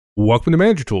Welcome to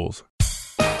Manager Tools.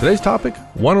 Today's topic,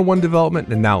 one-on-one development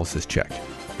and analysis check.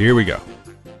 Here we go.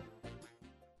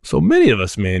 So many of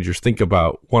us managers think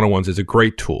about one-on-ones as a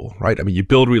great tool, right? I mean, you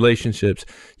build relationships,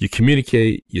 you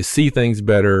communicate, you see things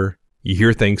better, you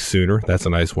hear things sooner. That's a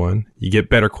nice one. You get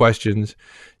better questions,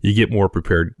 you get more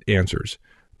prepared answers.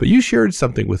 But you shared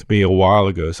something with me a while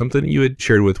ago, something that you had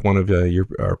shared with one of your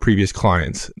previous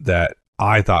clients that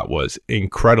I thought was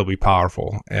incredibly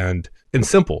powerful and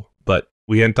simple, but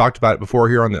we hadn't talked about it before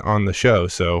here on the show.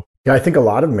 So yeah, I think a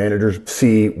lot of managers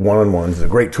see one-on-ones as a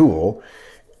great tool,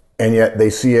 and yet they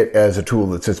see it as a tool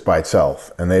that sits by itself,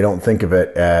 and they don't think of it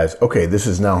as, okay, this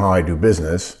is now how I do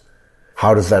business.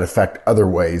 How does that affect other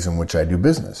ways in which I do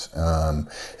business?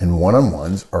 And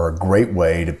one-on-ones are a great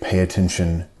way to pay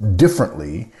attention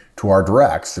differently to our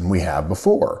directs than we have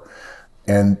before.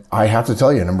 And I have to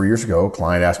tell you, a number of years ago, a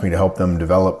client asked me to help them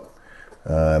develop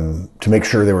to make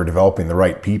sure they were developing the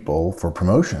right people for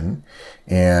promotion.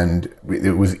 And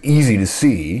it was easy to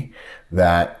see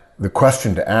that the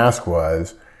question to ask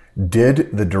was, did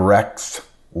the direct's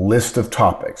list of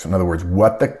topics, in other words,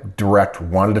 what the direct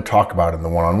wanted to talk about in the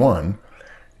one-on-one,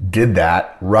 did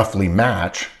that roughly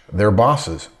match their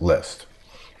boss's list?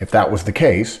 If that was the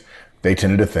case, they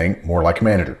tended to think more like a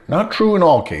manager. Not true in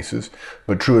all cases,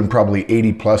 but true in probably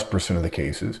 80+% of the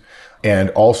cases. And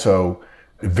also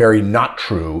very not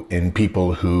true in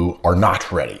people who are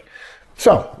not ready.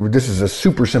 So this is a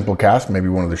super simple cast, maybe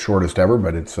one of the shortest ever,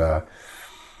 but it's a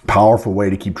powerful way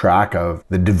to keep track of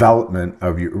the development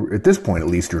of your, at this point at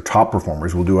least, your top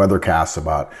performers. We'll do other casts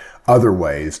about other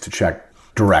ways to check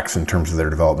directs in terms of their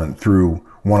development through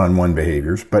one-on-one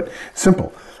behaviors, but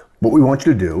simple. What we want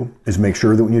you to do is make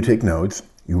sure that when you take notes,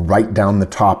 you write down the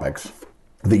topics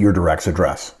that your directs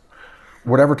address.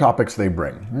 Whatever topics they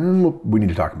bring. And we need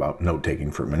to talk about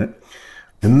note-taking for a minute.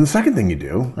 And then the second thing you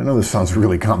do, I know this sounds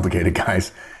really complicated,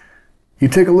 guys, you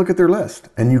take a look at their list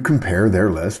and you compare their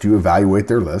list, you evaluate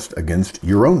their list against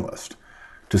your own list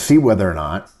to see whether or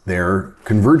not they're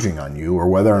converging on you or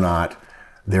whether or not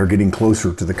they're getting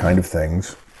closer to the kind of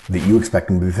things that you expect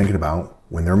them to be thinking about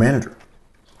when they're a manager.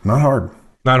 Not hard.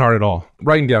 Not hard at all.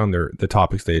 Writing down the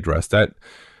topics they address, that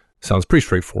sounds pretty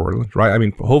straightforward, right? I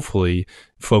mean, hopefully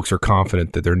folks are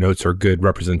confident that their notes are good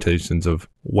representations of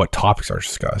what topics are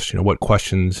discussed, what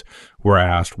questions were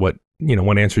asked, what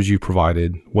answers you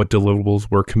provided, what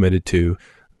deliverables were committed to,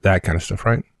 that kind of stuff,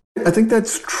 right? I think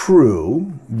that's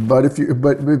true, but if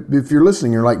you're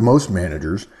listening, you're like most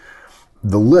managers,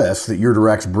 the list that your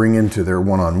directs bring into their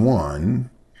one-on-one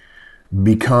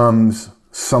becomes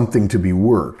something to be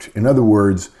worked. In other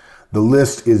words, the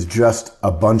list is just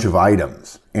a bunch of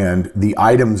items, and the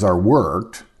items are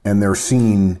worked and they're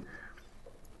seen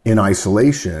in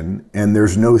isolation, and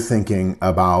there's no thinking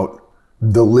about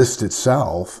the list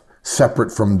itself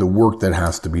separate from the work that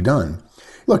has to be done.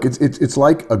 Look, it's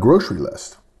like a grocery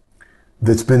list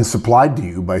that's been supplied to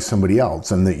you by somebody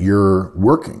else and that you're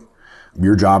working.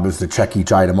 Your job is to check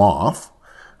each item off,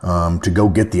 to go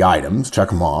get the items, check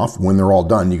them off. When they're all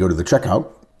done, you go to the checkout.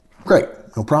 Great,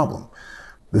 no problem.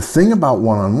 The thing about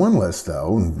one-on-one lists,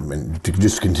 though, and to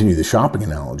just continue the shopping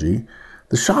analogy,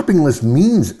 the shopping list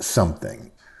means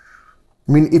something.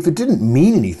 I mean, if it didn't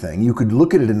mean anything, you could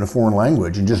look at it in a foreign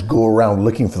language and just go around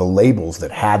looking for the labels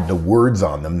that had the words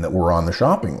on them that were on the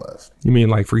shopping list. You mean,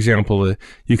 like, for example,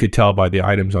 you could tell by the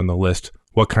items on the list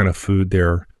what kind of food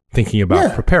they're thinking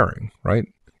about preparing, right?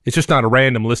 It's just not a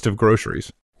random list of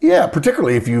groceries. Yeah,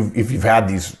 particularly if you've had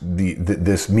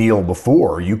this meal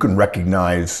before, you can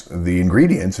recognize the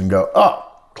ingredients and go, oh,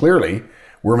 clearly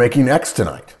we're making X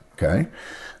tonight, okay?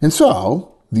 And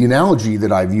so the analogy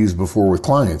that I've used before with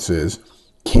clients is,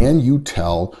 can you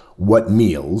tell what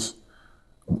meals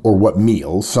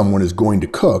someone is going to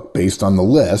cook based on the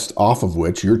list off of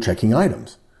which you're checking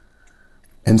items?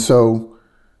 And so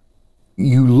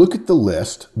you look at the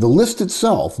list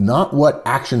itself, not what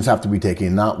actions have to be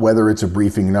taken, not whether it's a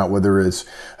briefing, not whether it's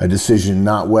a decision,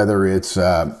 not whether it's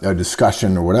a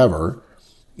discussion or whatever.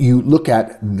 You look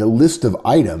at the list of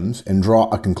items and draw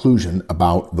a conclusion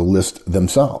about the list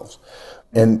themselves.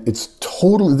 And it's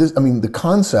totally this. I mean, the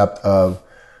concept of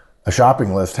a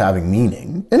shopping list having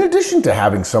meaning, in addition to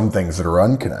having some things that are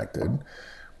unconnected,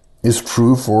 is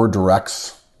true for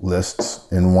directs lists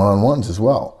and one-on-ones as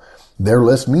well. Their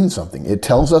list means something. It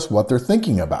tells us what they're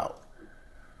thinking about.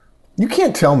 You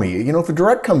can't tell me, if a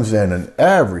direct comes in and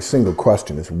every single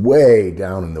question is way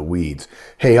down in the weeds.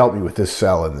 Hey, help me with this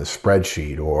cell in this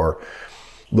spreadsheet. Or,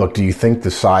 look, do you think the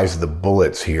size of the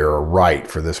bullets here are right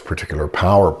for this particular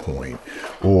PowerPoint?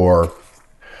 Or,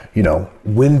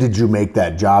 when did you make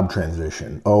that job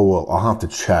transition? Oh, well, I'll have to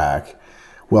check.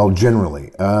 Well,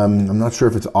 generally, I'm not sure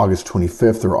if it's August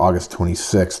 25th or August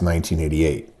 26th,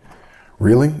 1988.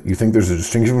 Really? You think there's a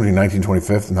distinction between August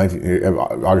 25th and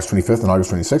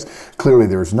August 26th? Clearly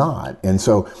there's not. And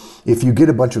so if you get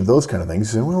a bunch of those kind of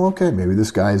things, you say, well, okay, maybe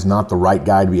this guy is not the right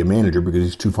guy to be a manager because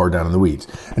he's too far down in the weeds.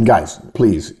 And guys,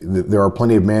 please, there are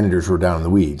plenty of managers who are down in the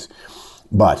weeds.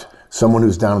 But someone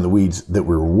who's down in the weeds that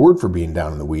we reward for being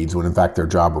down in the weeds, when in fact their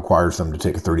job requires them to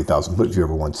take a 30,000 foot view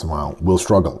every once in a while, will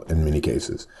struggle in many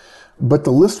cases. But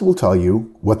the list will tell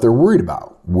you what they're worried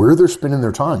about, where they're spending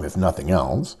their time, if nothing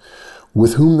else,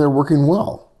 with whom they're working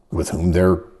well, with whom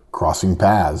they're crossing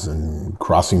paths and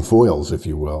crossing foils, if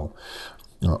you will.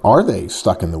 Are they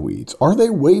stuck in the weeds? Are they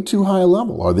way too high a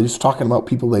level? Are they just talking about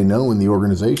people they know in the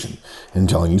organization and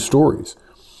telling you stories?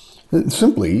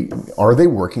 Simply, are they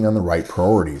working on the right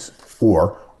priorities?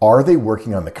 Or are they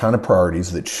working on the kind of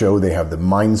priorities that show they have the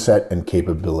mindset and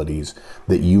capabilities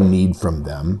that you need from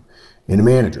them in a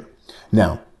manager?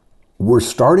 Now, we're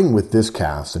starting with this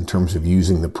cast in terms of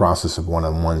using the process of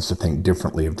one-on-ones to think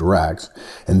differently of directs.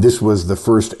 And this was the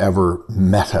first ever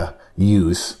meta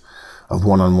use of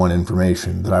one-on-one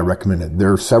information that I recommended.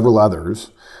 There are several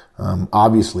others.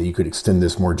 Obviously, you could extend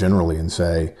this more generally and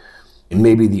say,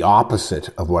 maybe the opposite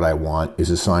of what I want is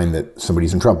a sign that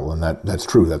somebody's in trouble. And that's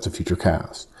true. That's a future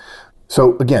cast.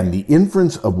 So again, the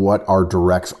inference of what our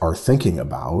directs are thinking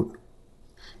about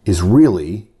is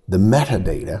really the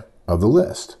metadata of the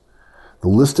list. The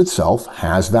list itself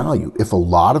has value. If a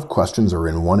lot of questions are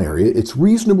in one area, it's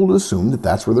reasonable to assume that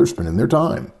that's where they're spending their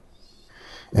time.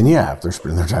 And yeah, if they're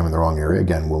spending their time in the wrong area,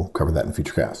 again, we'll cover that in a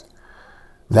future cast.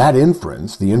 That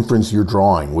inference, the inference you're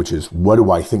drawing, which is what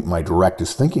do I think my direct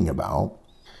is thinking about,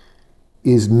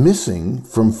 is missing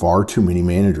from far too many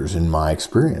managers in my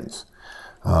experience.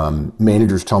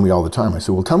 Managers tell me all the time, I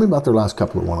say, well, tell me about their last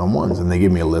couple of one-on-ones. And they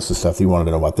give me a list of stuff. They wanted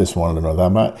to know about this, wanted to know that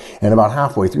about. And about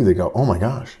halfway through, they go, oh my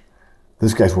gosh,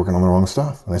 this guy's working on the wrong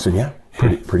stuff. And I said, yeah,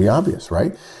 pretty obvious,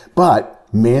 right? But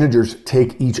managers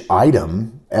take each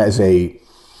item as a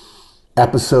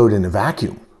episode in a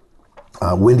vacuum.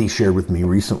 Wendy shared with me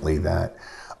recently that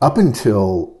up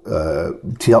until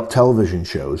television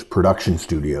shows, production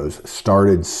studios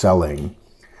started selling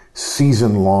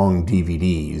season-long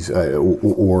DVDs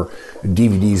or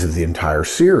DVDs of the entire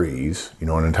series,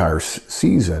 an entire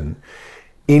season,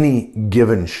 any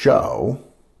given show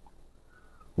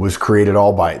was created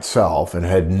all by itself and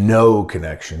had no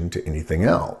connection to anything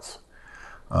else.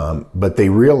 But they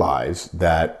realized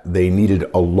that they needed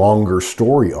a longer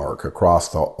story arc across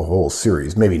the whole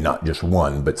series, maybe not just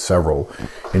one, but several,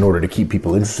 in order to keep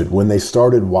people interested when they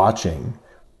started watching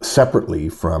separately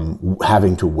from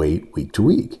having to wait week to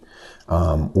week,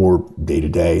 or day to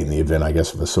day in the event, I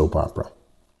guess, of a soap opera.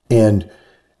 And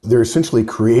they're essentially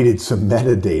created some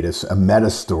metadata, a meta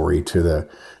story to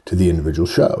the individual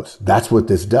shows. That's what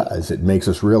this does. It makes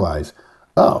us realize,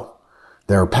 oh,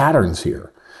 there are patterns here.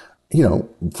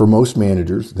 For most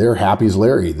managers, they're happy as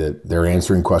Larry that they're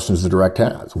answering questions the direct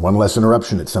has. One less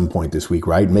interruption at some point this week,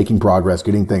 right? Making progress,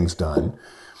 getting things done.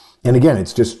 And again,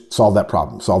 it's just solve that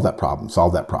problem, solve that problem,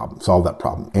 solve that problem, solve that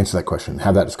problem, answer that question,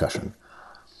 have that discussion.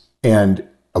 And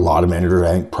a lot of managers,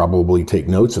 I think, probably take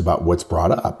notes about what's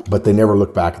brought up, but they never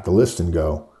look back at the list and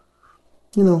go,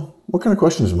 what kind of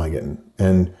questions am I getting?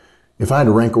 And if I had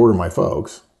to rank order my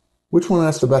folks, which one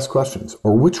asks the best questions?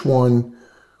 Or which one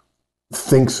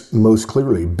thinks most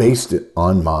clearly based it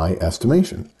on my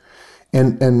estimation?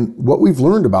 And what we've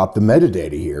learned about the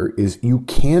metadata here is you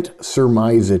can't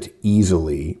surmise it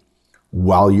easily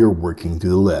while you're working through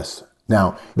the list.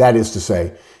 Now, that is to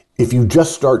say, if you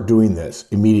just start doing this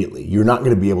immediately, you're not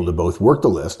going to be able to both work the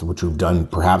list, which we've done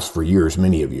perhaps for years,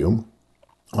 many of you,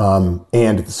 and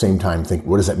at the same time think,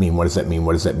 what does that mean? What does that mean?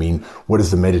 What does that mean? What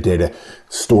is the metadata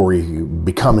story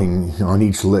becoming on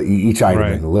each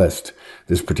item in the list,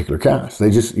 this particular cast?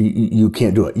 You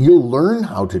can't do it. You'll learn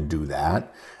how to do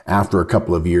that after a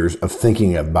couple of years of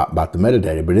thinking about the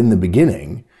metadata. But in the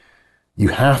beginning, you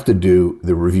have to do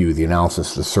the review, the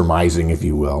analysis, the surmising, if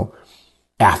you will,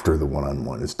 after the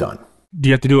one-on-one is done. Do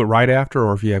you have to do it right after,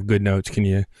 or if you have good notes, can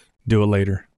you do it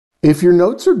later? If your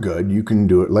notes are good, you can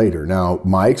do it later. Now,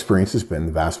 my experience has been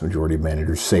the vast majority of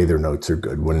managers say their notes are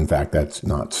good, when in fact that's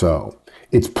not so.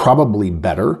 It's probably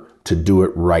better to do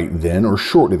it right then or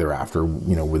shortly thereafter,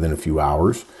 within a few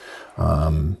hours.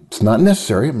 It's not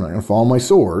necessary. I'm not going to fall on my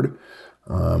sword.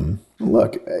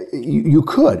 Look, you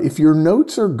could, if your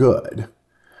notes are good.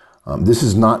 This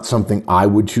is not something I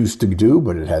would choose to do,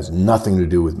 but it has nothing to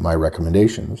do with my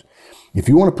recommendations. If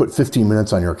you want to put 15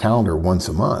 minutes on your calendar once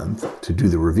a month to do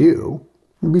the review,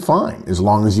 you'll be fine. As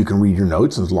long as you can read your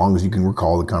notes, as long as you can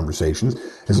recall the conversations,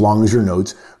 as long as your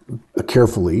notes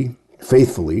carefully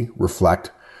faithfully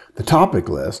reflect the topic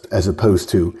list as opposed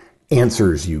to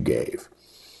answers you gave.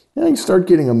 And you start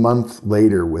getting a month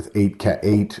later with eight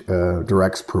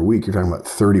directs per week. You're talking about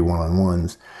 30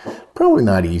 one-on-ones. Probably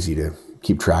not easy to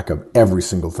keep track of every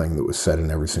single thing that was said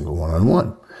in every single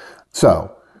one-on-one.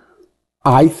 So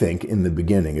I think in the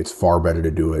beginning, it's far better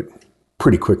to do it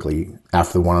pretty quickly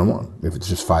after the one-on-one, if it's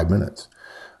just 5 minutes.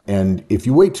 And if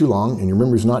you wait too long and your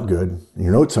memory's not good, and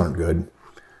your notes aren't good,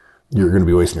 you're going to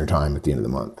be wasting your time at the end of the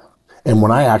month. And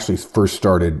when I actually first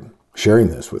started sharing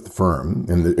this with the firm,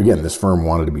 and again, this firm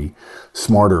wanted to be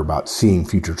smarter about seeing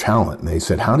future talent, and they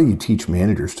said, how do you teach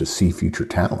managers to see future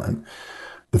talent?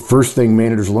 The first thing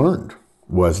managers learned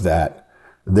was that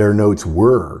their notes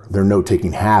were their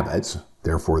note-taking habits,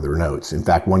 therefore their notes. In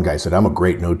fact, one guy said, I'm a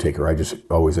great note taker. I just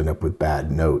always end up with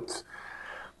bad notes.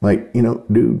 Like,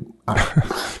 dude,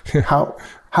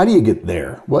 how do you get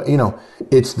there? Well,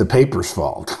 it's the paper's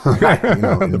fault.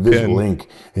 Invisible ink.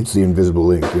 It's the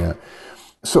invisible ink, yeah.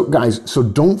 So guys,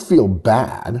 don't feel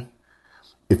bad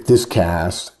if this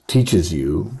cast teaches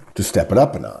you to step it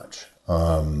up a notch.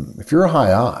 If you're a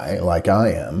high I, like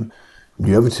I am,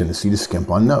 you have a tendency to skimp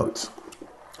on notes.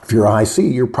 If you're a high C,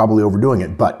 you're probably overdoing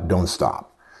it, but don't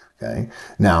stop. Okay.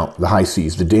 Now, the high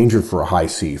C's, the danger for a high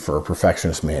C, for a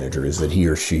perfectionist manager, is that he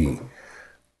or she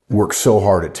works so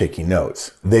hard at taking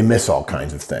notes, they miss all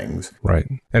kinds of things. Right.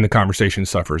 And the conversation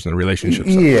suffers and the relationship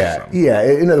suffers. Yeah.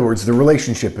 In other words, the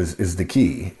relationship is the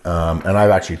key. And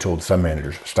I've actually told some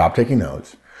managers, stop taking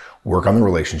notes, work on the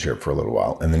relationship for a little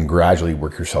while, and then gradually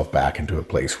work yourself back into a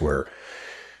place where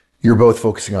you're both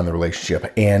focusing on the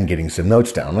relationship and getting some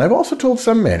notes down. And I've also told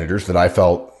some managers that I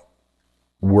felt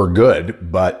were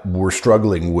good, but were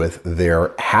struggling with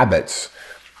their habits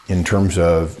in terms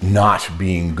of not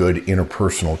being good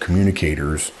interpersonal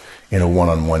communicators in a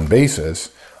one-on-one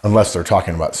basis, unless they're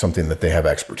talking about something that they have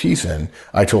expertise in.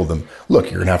 I told them, look,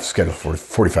 you're going to have to schedule for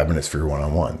 45 minutes for your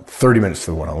one-on-one, 30 minutes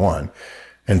for the one-on-one,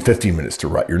 and 15 minutes to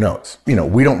write your notes. We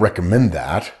don't recommend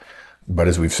that, but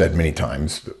as we've said many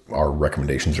times, our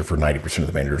recommendations are for 90% of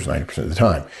the managers 90% of the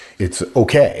time. It's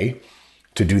okay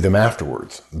to do them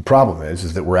afterwards. The problem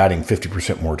is that we're adding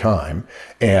 50% more time,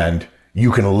 and you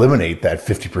can eliminate that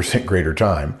 50% greater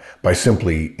time by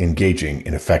simply engaging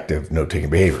in effective note-taking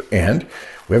behavior. And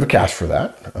we have a cast for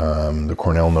that, the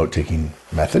Cornell note-taking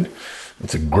method.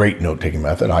 It's a great note-taking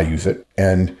method. I use it.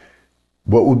 And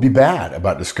what would be bad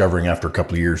about discovering after a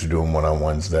couple of years of doing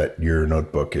one-on-ones that your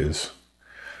notebook is,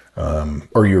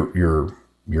 or your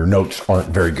notes aren't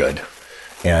very good?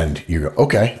 And you go,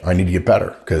 okay, I need to get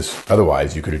better, because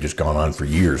otherwise you could have just gone on for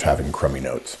years having crummy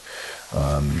notes.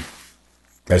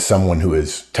 As someone who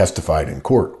has testified in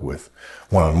court with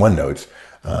one-on-one notes,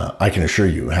 I can assure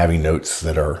you, having notes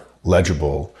that are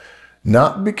legible,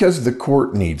 not because the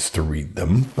court needs to read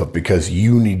them, but because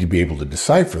you need to be able to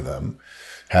decipher them,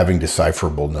 having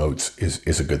decipherable notes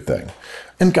is a good thing.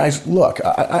 And guys, look,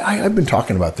 I've been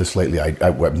talking about this lately.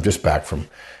 I'm just back from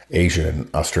Asia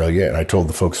and Australia, and I told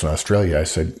the folks in Australia, I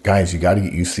said, guys, you got to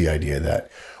get used to the idea that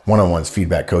one-on-ones,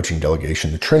 feedback, coaching,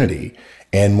 delegation, the Trinity,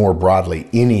 and more broadly,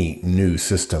 any new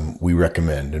system we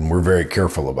recommend, and we're very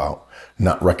careful about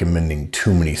not recommending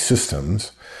too many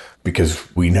systems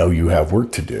because we know you have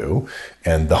work to do,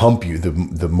 and the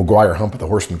McGuire hump of the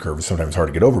horseman curve is sometimes hard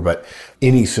to get over, but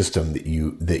any system that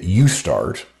you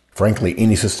start, frankly,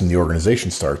 any system the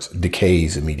organization starts,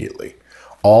 decays immediately.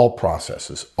 All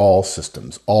processes, all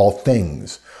systems, all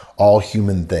things, all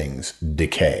human things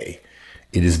decay.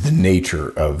 It is the nature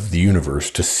of the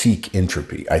universe to seek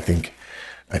entropy. I think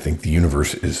the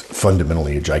universe is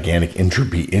fundamentally a gigantic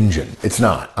entropy engine. It's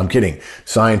not. I'm kidding.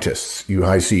 Scientists, you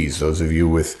high Cs, those of you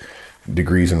with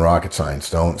degrees in rocket science,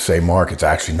 don't say, Mark, it's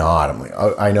actually not. I'm like,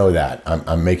 I know that.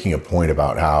 I'm making a point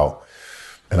about how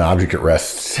an object at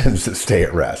rest tends to stay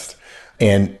at rest.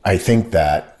 And I think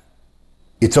that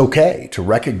it's okay to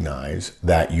recognize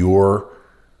that your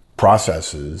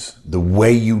processes, the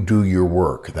way you do your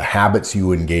work, the habits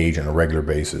you engage on a regular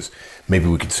basis, maybe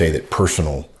we could say that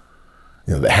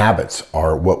the habits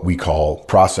are what we call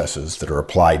processes that are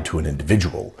applied to an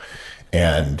individual.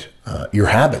 And your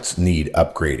habits need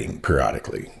upgrading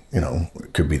periodically.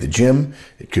 It could be the gym,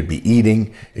 it could be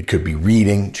eating, it could be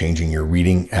reading, changing your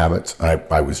reading habits.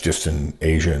 I was just in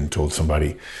Asia and told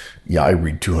somebody, I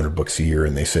read 200 books a year,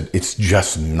 and they said, it's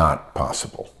just not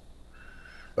possible.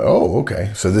 Oh,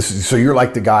 okay. So you're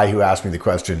like the guy who asked me the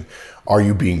question, are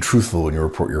you being truthful when you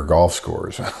report your golf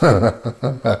scores?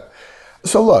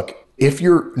 So look, if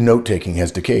your note-taking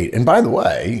has decayed, and by the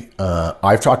way,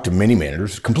 I've talked to many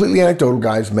managers, completely anecdotal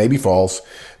guys, may be false,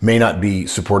 may not be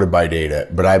supported by data,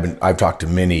 but I've talked to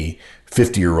many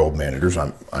 50-year-old managers.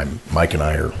 Mike and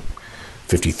I are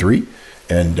 53.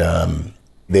 And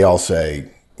they all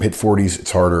say, hit 40s,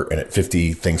 it's harder. And at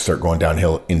 50, things start going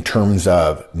downhill in terms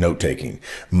of note taking.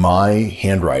 My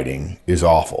handwriting is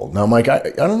awful. Now, Mike, I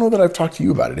don't know that I've talked to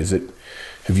you about it.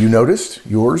 Have you noticed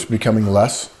yours becoming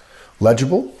less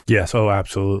legible? Yes. Oh,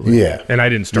 absolutely. Yeah. And I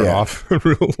didn't start off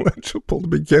real legible to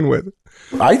begin with.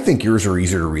 I think yours are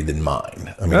easier to read than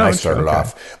mine. I mean, I started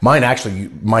off, mine actually,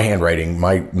 my handwriting,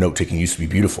 my note taking used to be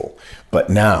beautiful, but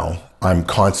now I'm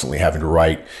constantly having to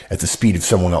write at the speed of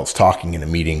someone else talking in a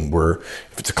meeting where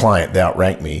if it's a client, they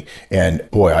outrank me. And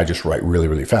boy, I just write really,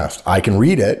 really fast. I can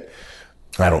read it.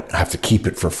 I don't have to keep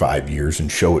it for 5 years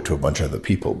and show it to a bunch of other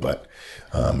people. But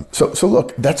so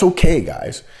look, that's okay,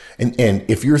 guys. And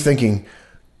if you're thinking,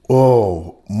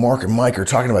 oh, Mark and Mike are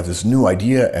talking about this new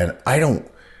idea and I don't,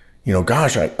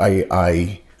 gosh,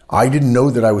 I didn't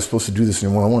know that I was supposed to do this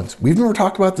in one-on-ones. We've never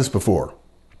talked about this before.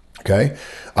 Okay.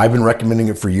 I've been recommending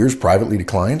it for years privately to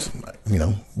clients.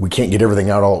 We can't get everything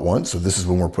out all at once. So this is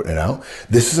when we're putting it out.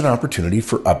 This is an opportunity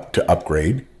to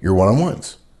upgrade your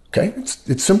one-on-ones. Okay.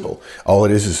 It's simple. All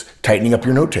it is tightening up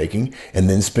your note taking and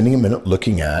then spending a minute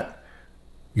looking at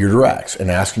your directs and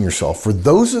asking yourself, for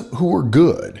those who are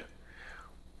good,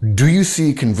 do you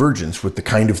see convergence with the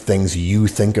kind of things you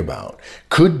think about?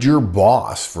 Could your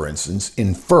boss, for instance,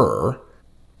 infer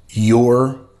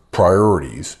your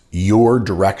priorities, your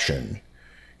direction,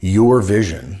 your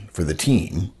vision for the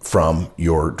team from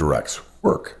your direct's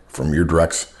work, from your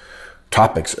direct's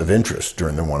topics of interest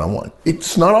during the one-on-one?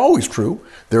 It's not always true.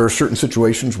 There are certain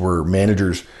situations where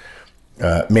managers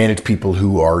manage people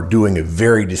who are doing a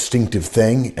very distinctive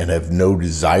thing and have no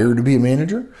desire to be a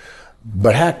manager.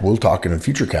 But heck, we'll talk in a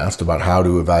future cast about how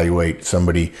to evaluate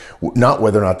somebody, not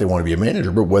whether or not they want to be a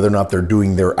manager, but whether or not they're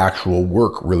doing their actual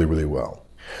work really, really well.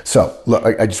 So look,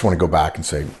 I just want to go back and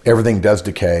say everything does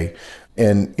decay,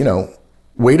 and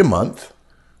wait a month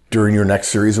during your next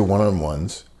series of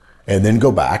one-on-ones and then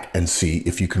go back and see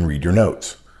if you can read your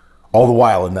notes. All the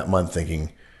while in that month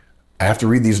thinking, I have to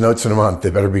read these notes in a month. They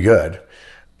better be good.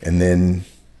 And then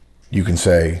you can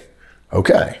say,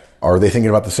 okay, are they thinking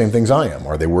about the same things I am?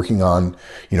 Are they working on,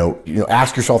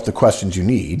 ask yourself the questions you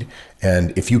need.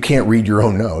 And if you can't read your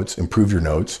own notes, improve your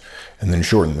notes and then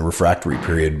shorten the refractory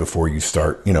period before you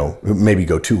start, maybe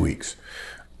go 2 weeks.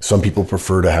 Some people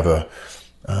prefer to have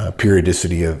a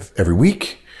periodicity of every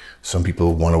week. Some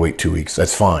people want to wait 2 weeks.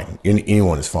 That's fine.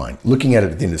 Anyone is fine. Looking at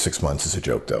it at the end of 6 months is a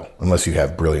joke, though, unless you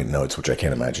have brilliant notes, which I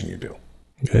can't imagine you do.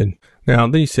 Good. Now,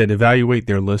 then you said evaluate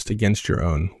their list against your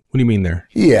own. What do you mean there?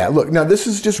 Yeah, look, now this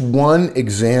is just one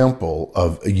example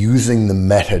of using the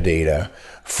metadata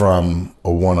from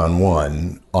a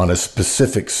one-on-one on a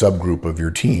specific subgroup of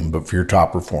your team, but for your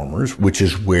top performers, which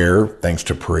is where, thanks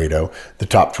to Pareto, the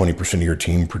top 20% of your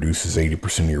team produces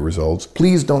 80% of your results.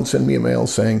 Please don't send me a mail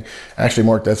saying, actually,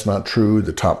 Mark, that's not true.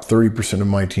 The top 30% of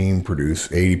my team produce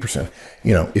 80%.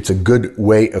 It's a good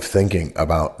way of thinking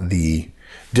about the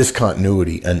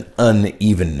discontinuity and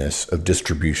unevenness of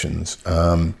distributions.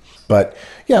 But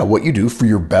yeah, what you do for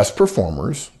your best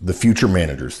performers, the future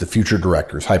managers, the future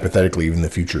directors, hypothetically even the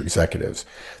future executives,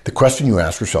 the question you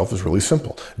ask yourself is really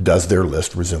simple. Does their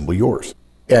list resemble yours?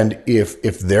 And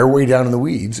if they're way down in the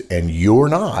weeds and you're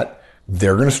not,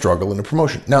 they're going to struggle in a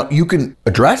promotion. Now, you can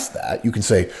address that. You can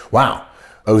say, wow,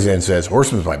 Ozan says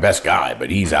Horstman's my best guy, but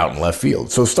he's out in left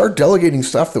field. So start delegating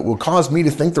stuff that will cause me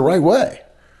to think the right way.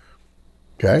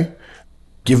 Okay?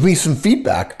 Give me some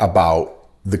feedback about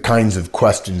the kinds of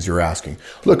questions you're asking.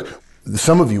 Look,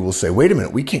 some of you will say, wait a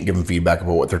minute, we can't give them feedback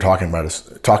about what they're talking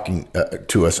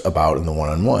to us about in the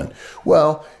one-on-one.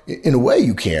 Well, in a way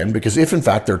you can, because if in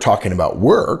fact they're talking about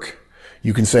work,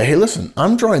 you can say, hey, listen,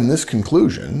 I'm drawing this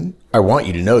conclusion. I want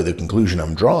you to know the conclusion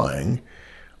I'm drawing.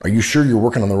 Are you sure you're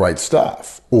working on the right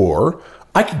stuff? Or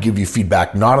I could give you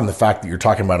feedback not on the fact that you're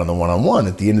talking about on the one-on-one.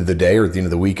 At the end of the day or at the end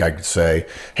of the week, I could say,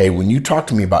 hey, when you talk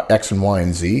to me about X and Y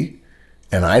and Z,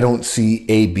 and I don't see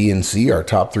A, B, and C, our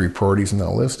top 3 priorities in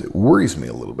that list, it worries me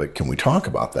a little bit. Can we talk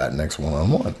about that next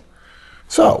one-on-one?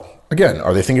 So again,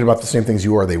 are they thinking about the same things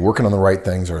you are? Are they working on the right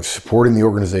things? Are they supporting the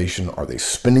organization? Are they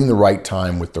spending the right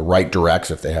time with the right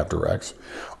directs if they have directs?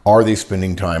 Are they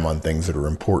spending time on things that are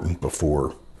important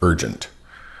before urgent?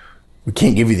 We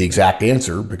can't give you the exact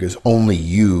answer because only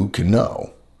you can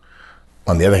know.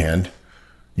 On the other hand,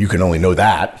 you can only know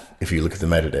that if you look at the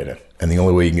metadata. And the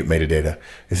only way you can get metadata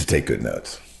is to take good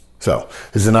notes. So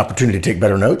this is an opportunity to take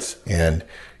better notes, and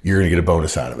you're going to get a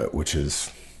bonus out of it, which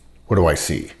is, what do I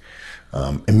see?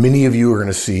 And many of you are going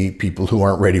to see people who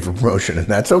aren't ready for promotion, and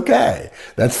that's okay.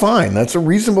 That's fine. That's a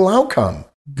reasonable outcome.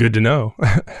 Good to know.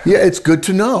 Yeah, it's good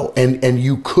to know. And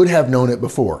you could have known it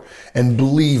before. And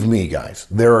believe me, guys,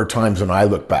 there are times when I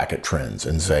look back at trends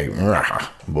and say,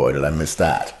 boy, did I miss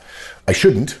that. I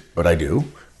shouldn't, but I do.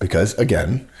 Because,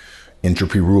 again,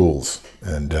 entropy rules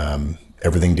and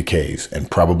everything decays. And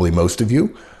probably most of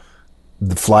you,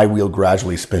 the flywheel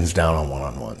gradually spins down on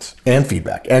one-on-ones and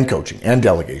feedback and coaching and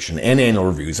delegation and annual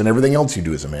reviews and everything else you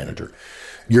do as a manager.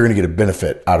 You're going to get a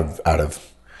benefit out of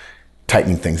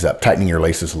tightening things up, tightening your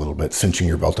laces a little bit, cinching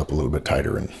your belt up a little bit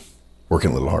tighter, and working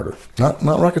a little harder. Not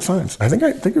rocket science. I think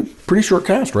a pretty short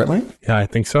cast, right, Mike? Yeah, I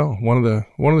think so. One of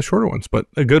the shorter ones, but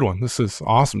a good one. This is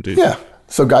awesome, dude. Yeah.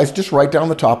 So guys, just write down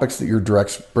the topics that your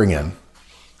directs bring in,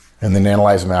 and then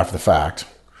analyze them after the fact,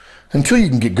 until you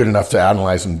can get good enough to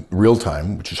analyze in real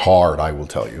time, which is hard, I will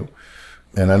tell you.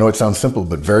 And I know it sounds simple,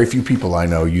 but very few people I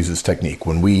know use this technique.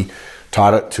 When we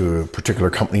taught it to a particular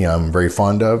company I'm very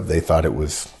fond of, they thought it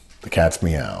was the cat's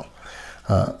meow.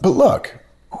 But look,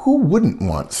 who wouldn't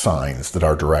want signs that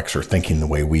our directs are thinking the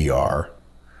way we are?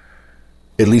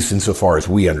 At least insofar as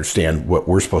we understand what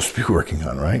we're supposed to be working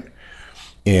on, right?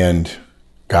 And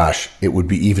gosh, it would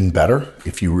be even better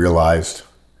if you realized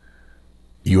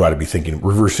you ought to be thinking,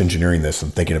 reverse engineering this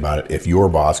and thinking about it. If your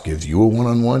boss gives you a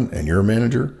one-on-one and you're a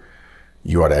manager,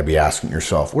 you ought to be asking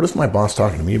yourself, what is my boss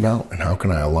talking to me about, and how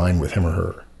can I align with him or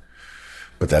her?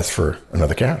 But that's for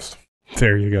another cast.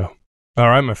 There you go. All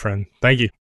right, my friend. Thank you.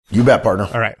 You bet, partner.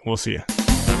 All right. We'll see you.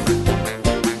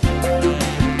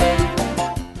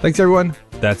 Thanks, everyone.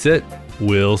 That's it.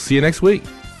 We'll see you next week.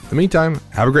 In the meantime,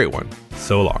 have a great one.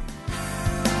 So long.